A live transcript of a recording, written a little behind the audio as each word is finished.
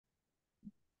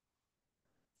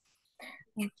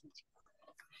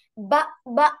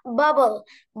Bubble,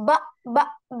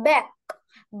 back,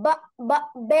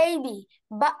 baby,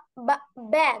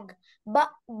 bag,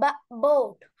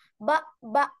 boat,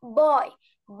 boy,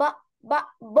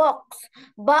 box,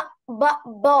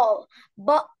 ball,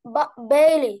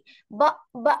 belly,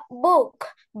 book,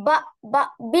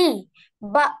 bee,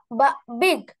 big,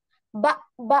 big,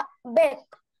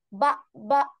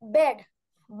 bed,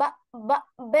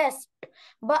 best,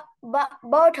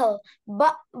 bottle,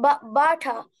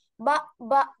 butter,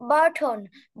 button,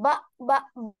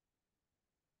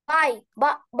 bike,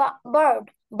 bird,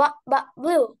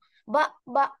 blue,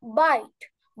 bite,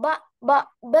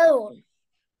 balloon.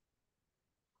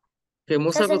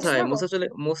 মোসা কোথায়?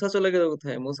 মোসা চলে গেল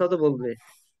কোথায়? মোসা তো বলবে।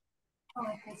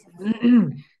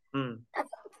 হুম।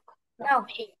 নাও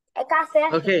কাছে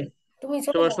আসো, ওকে, তুমি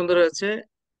চলে সবার যাও। সুন্দর হয়েছে।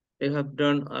 You have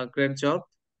done a great job.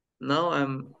 Now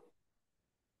I'm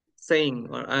saying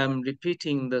or I am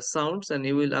repeating the sounds and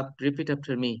you will repeat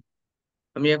after me.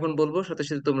 আমি এখন বলবো, সাথে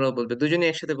সাথে তোমরাও বলবে, দুজনে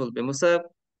একসাথে বলবে। মুসা,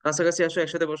 কাছাকাছি আসো,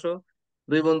 একসাথে বসো।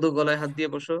 দুই বন্ধু গলায় হাত দিয়ে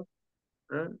বসো।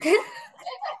 হ্যাঁ,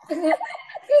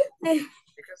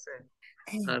 ঠিক আছে।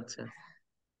 আচ্ছা,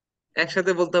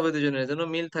 একসাথে বলতে হবে, দুজনের যেন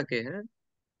মিল থাকে। হ্যাঁ,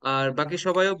 আর বাকি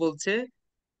সবাইও বলছে,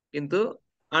 কিন্তু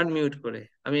আনমিউট করে।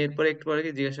 আমি এরপরে একটু পরে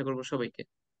জিজ্ঞাসা করবো সবাইকে।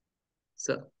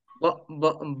 So,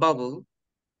 bubble,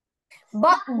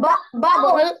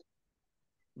 Bubble,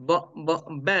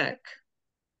 back,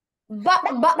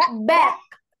 back,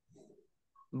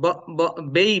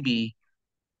 baby,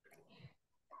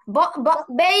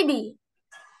 baby,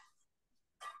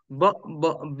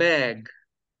 bag,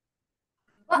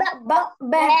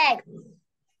 bag,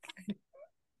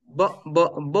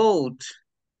 boat, boat,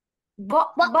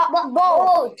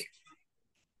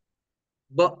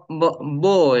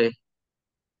 boy,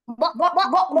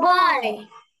 boy,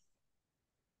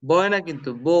 boy না কিন্তু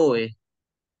boy,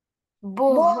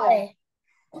 boy,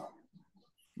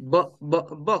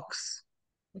 box,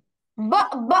 box,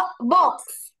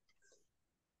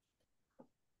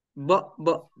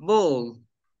 bowl,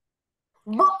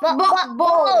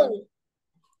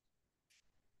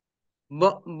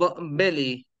 ball,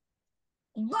 belly,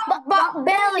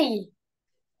 belly,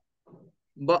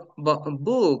 book,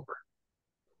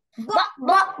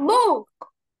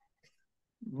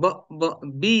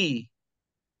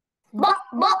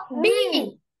 book, bee,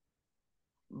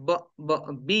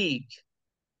 bee, big,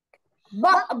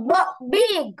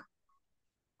 big,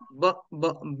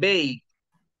 bake,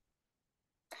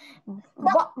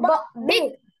 big,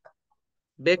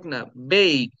 bake না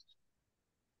bake,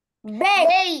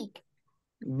 bake,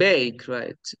 bake,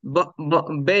 right. Bake,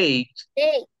 bake,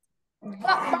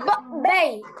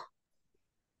 bake,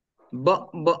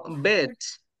 bed,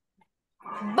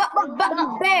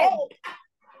 bed,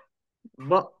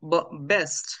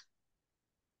 best,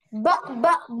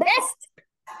 best,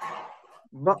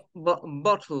 bottle,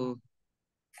 bottle,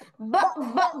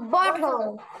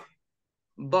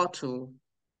 bottle,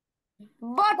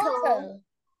 bottle,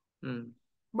 hmm.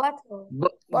 bottle,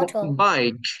 bottle,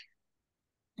 Bike,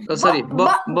 oh sorry,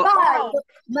 bike,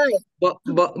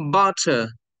 butter, butter,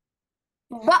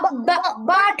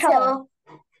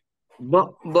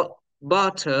 butter,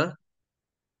 button,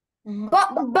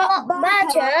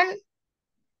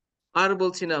 আর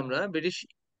বলছি না আমরা, British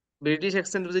British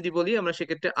accent যদি বলি আমরা,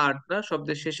 সেক্ষেত্রে আরটা,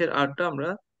 শব্দের শেষের আরটা আমরা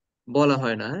বলা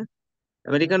হয় না। হ্যাঁ,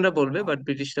 আমেরিকানরা বলবে বাট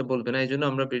ব্রিটিশরা বলবে না, এই জন্য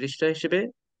আমরা ব্রিটিশরা হিসেবে,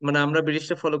 মানে আমরা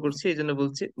ব্রিটিশরা ফলো করছি, এই জন্য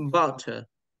বলছি butter,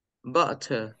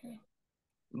 butter,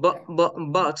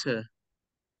 butter,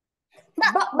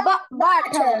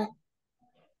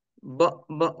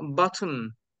 butter, button, button,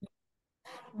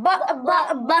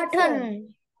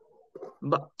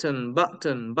 button,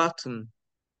 button, button.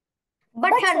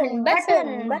 button,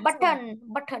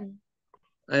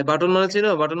 button মানে চিনো?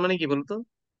 বাটন মানে কি বলতো?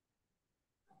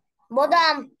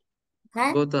 বোতাম,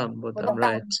 হ্যাঁ, বোতাম, বোতাম, বোতাম,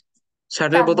 রাইট।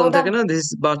 শার্টের বোতাম বোতাম, থাকে না, this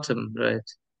button, right.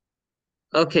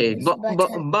 Okay,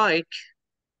 button, bike,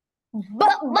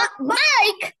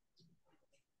 bike,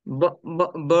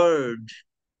 bird,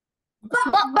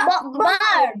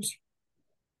 bird,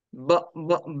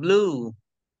 blue,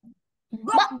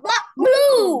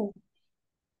 blue,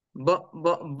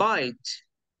 bite,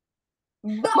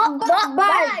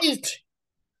 bite,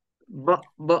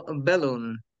 balloon।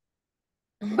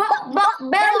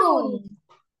 balloon.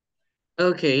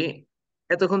 ওকে,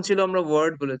 এতক্ষণ ছিল আমরা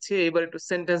ওয়ার্ড বলেছি, এবার একটু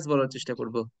সেন্টেন্স বলার চেষ্টা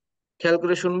করব। খেয়াল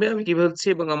করে শুনবে আমি কি বলছি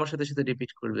এবং আমার সাথে সাথে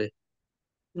রিপিট করবে।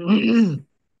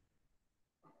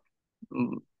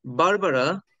 বারবারা,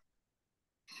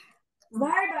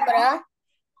 Barbara,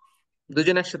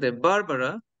 দুজন একসাথে,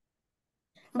 Barbara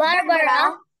Barbara,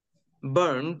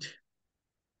 burned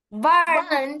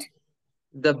burned,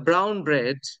 The brown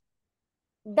bread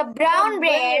The brown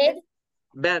bread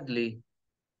badly.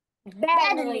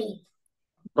 badly.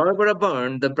 Barbara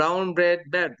burned the brown bread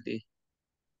badly.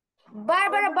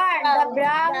 Barbara burned the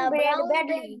brown bread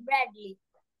badly.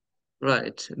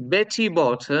 Right. Betty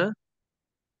bought her,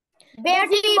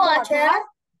 Betty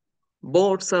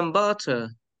bought some butter.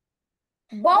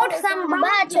 bought some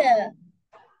butter.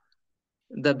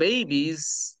 The babies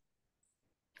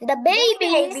The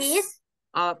babies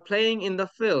are playing in the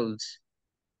field.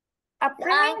 are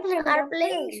playing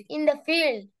in the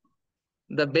field.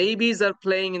 The babies are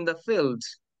playing in the field.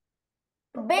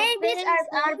 Babies are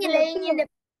playing in the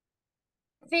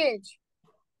field.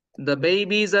 The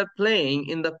babies are playing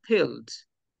in the field.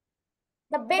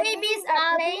 The babies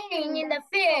are playing in the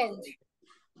field.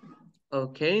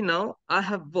 Okay, now I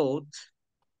have bought.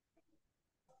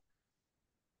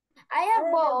 I have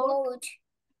bought.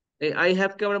 এই I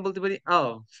have কে আমরা বলতে পারি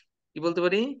of. কি বলতে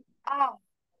পারি? Of.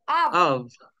 Of.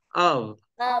 Of.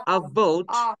 I've bought.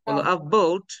 বলো I've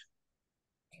bought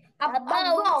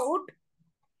About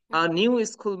a new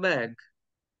school bag.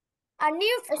 a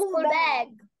new school bag.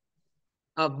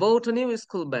 I've bought a new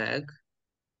school bag.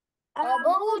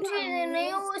 About a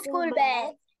new school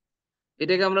bag.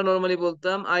 এটাকে আমরা নরমালি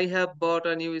বলতাম I have bought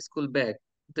a new school bag.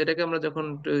 তো এটাকে আমরা যখন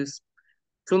একটু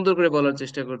সুন্দর করে বলার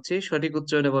চেষ্টা করছি, সঠিক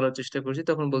উচ্চারণে বলার চেষ্টা করছি,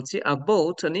 তখন বলছি I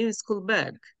bought a new school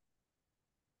bag.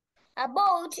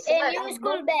 About a new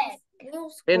school bag. New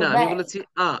A school না, আমি bag. বলেছি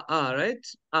রাইট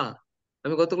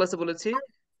আমি গত ক্লাসে বলেছি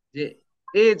যে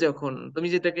এ যখন তুমি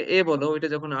যেটাকে এ বলো ওইটা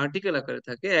যখন আর্টিকেল আকারে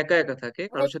থাকে, একা একা থাকে,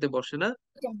 কারোর সাথে বসে না,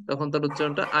 তখন তার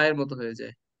উচ্চারণটা আয়ের মতো হয়ে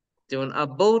যায়। যেমন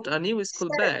about a new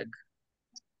school bag.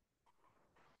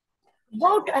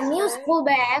 About a new school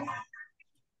bag.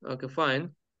 Okay fine.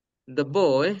 the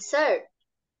boy sir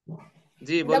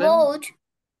G The বলেন। boat.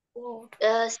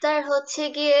 স্যার হচ্ছে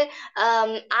গিয়ে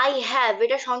আই হ্যাভ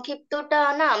এটা সংক্ষিপ্তটা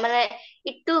না মানে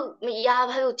একটু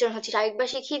ভাবে উচ্চারণ হচ্ছে আরেকবার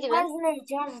শিখিয়ে দিবেন।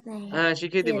 হ্যাঁ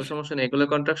শিখিয়ে দিব, সমস্যা নেই, এগুলো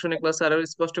কন্ট্রাকশনের ক্লাসে আরো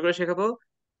স্পষ্ট করে শেখাবো।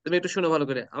 তুমি একটু শোনো ভালো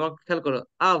করে, আমাকে খেয়াল করো।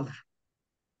 আভ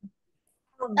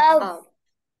Of.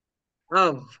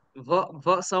 আভ ভ ভ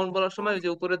সাউন্ড বলার সময় ওই যে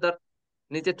উপরে তার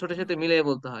নিচের ঠোঁটের সাথে মিলিয়ে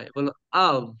বলতে হয়, বলো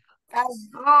আভ Of.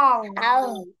 আভ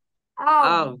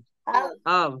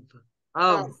আভ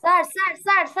আভ। Sir.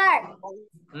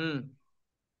 হুম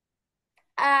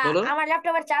বলো। আমার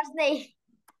ল্যাপটপের চার্জ নেই।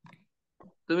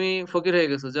 তুমি ফকির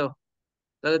হয়ে গেছো, যাও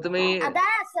তাহলে তুমি। দাদা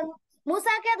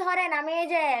মুসাকে ধরেন, আমি এই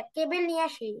যে কেবল নিয়ে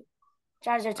আসি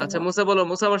চার্জের জন্য। আচ্ছা মুসা বলো,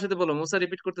 মুসা আমার সাথে বলো, মুসা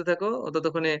রিপিট করতে থাকো, ও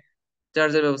ততক্ষণে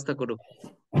চার্জের ব্যবস্থা করুক।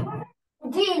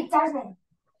 জি চার্জ নেই।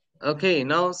 Okay,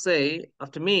 now say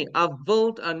after me, I've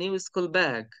bought a new school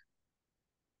bag.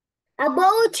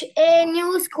 About a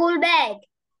new school bag.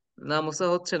 না মুসা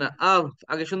হচ্ছে না, আভ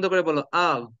আগে সুন্দর করে বলো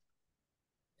আভ।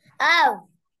 Of.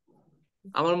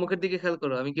 আমার মুখের দিকে খেয়াল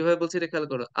করো, আমি কিভাবে বলছি এটা খেয়াল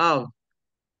করো। আভ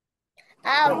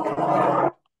Of.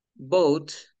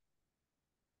 bought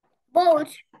About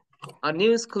a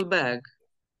new school bag.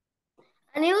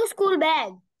 a new school bag.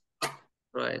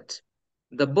 Right.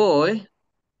 The boy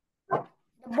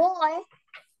The boy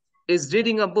is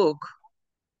reading a book.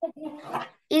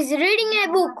 is reading a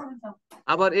book.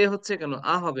 আবার এ হচ্ছে কেন,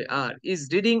 হবে আর is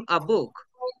reading a book.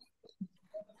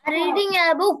 Reading a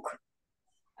book.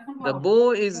 The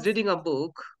boy is reading a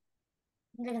book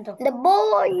The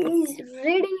boy is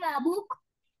reading a book.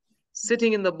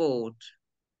 sitting in the boat.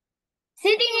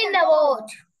 Sitting in the boat.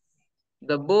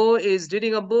 The boy is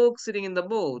reading a book sitting in the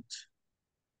boat.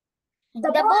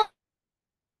 The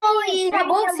boy is reading a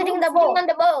book sitting on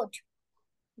the boat.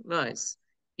 Nice.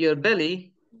 Your belly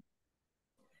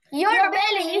Your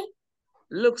belly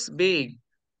looks big.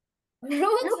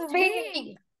 looks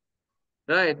big.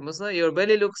 Right, Musa, your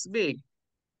belly looks big.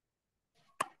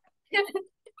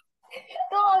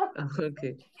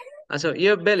 Okay. আচ্ছা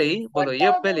your belly বলো,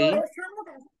 your belly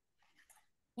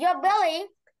Your belly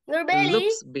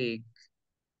looks big.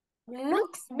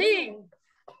 looks big.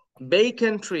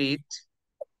 Bacon Treat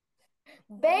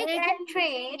Bacon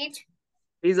Treat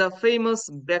is a famous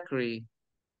bakery.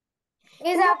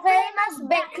 is a famous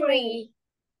bakery.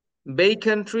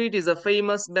 Bacon Treat is a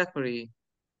famous bakery.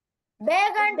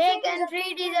 Bacon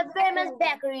Treat is a famous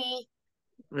bakery.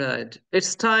 Right.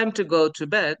 It's time to go to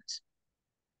bed.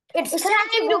 It's time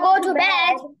to go to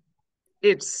bed.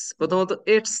 প্রথমত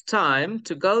it's time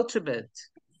to go to bed.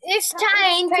 It's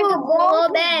time to go to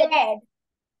bed.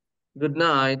 Good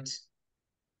night.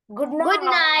 Good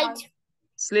night.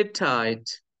 Sleep tight.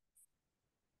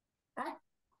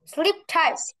 Sleep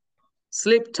tight.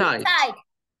 Sleep tight.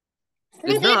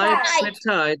 Good night. Sleep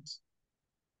tight.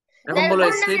 এখন বলো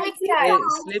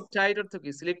slip tight অর্থ কি?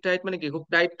 Slip tight মানে কি খুব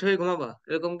tight হয়ে ঘুমাবা,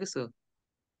 এরকম কিছু?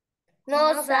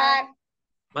 No, sir.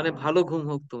 মানে ভালো ঘুম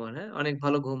হোক তোমার, হ্যাঁ, অনেক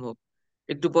ভালো ঘুম হোক।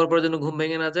 একটু পর পর যেন ঘুম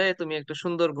ভেঙে না যায়, তুমি একটা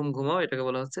সুন্দর ঘুম ঘুমাও, এটাকে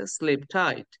বলা হচ্ছে slip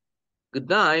tight.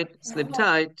 Good night, slip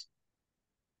tight.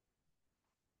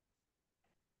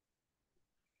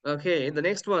 Okay, the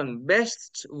next one.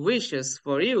 Best wishes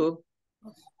for you.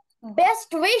 Best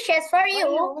wishes for you.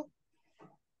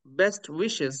 Best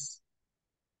wishes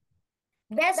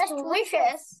Best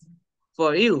wishes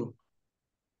for you.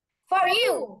 for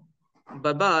you.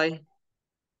 Bye bye.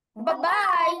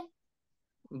 Bye-bye.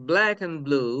 Black and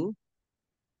blue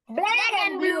Black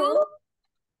and blue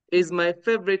is my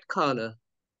favorite color.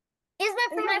 is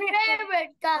my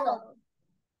favorite color.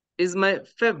 Is my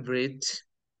favorite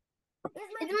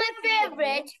It's my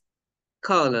favorite.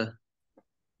 color.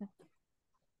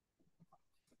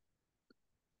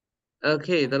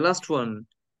 Okay, the last one.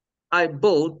 I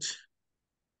bought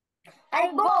I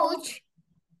bought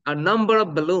a number of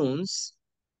balloons.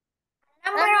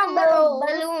 number of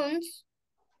balloons.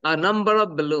 A number of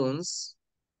balloons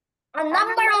A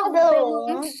number of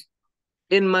balloons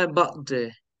in my birthday.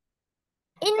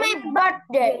 in my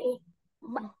birthday.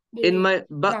 In my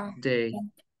No. birthday.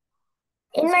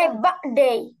 In my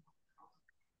birthday.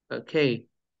 Okay.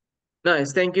 Nice.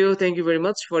 Thank you. Thank you very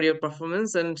much for your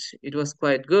performance, and it was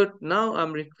quite good. Now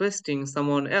I'm requesting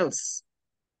someone else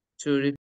to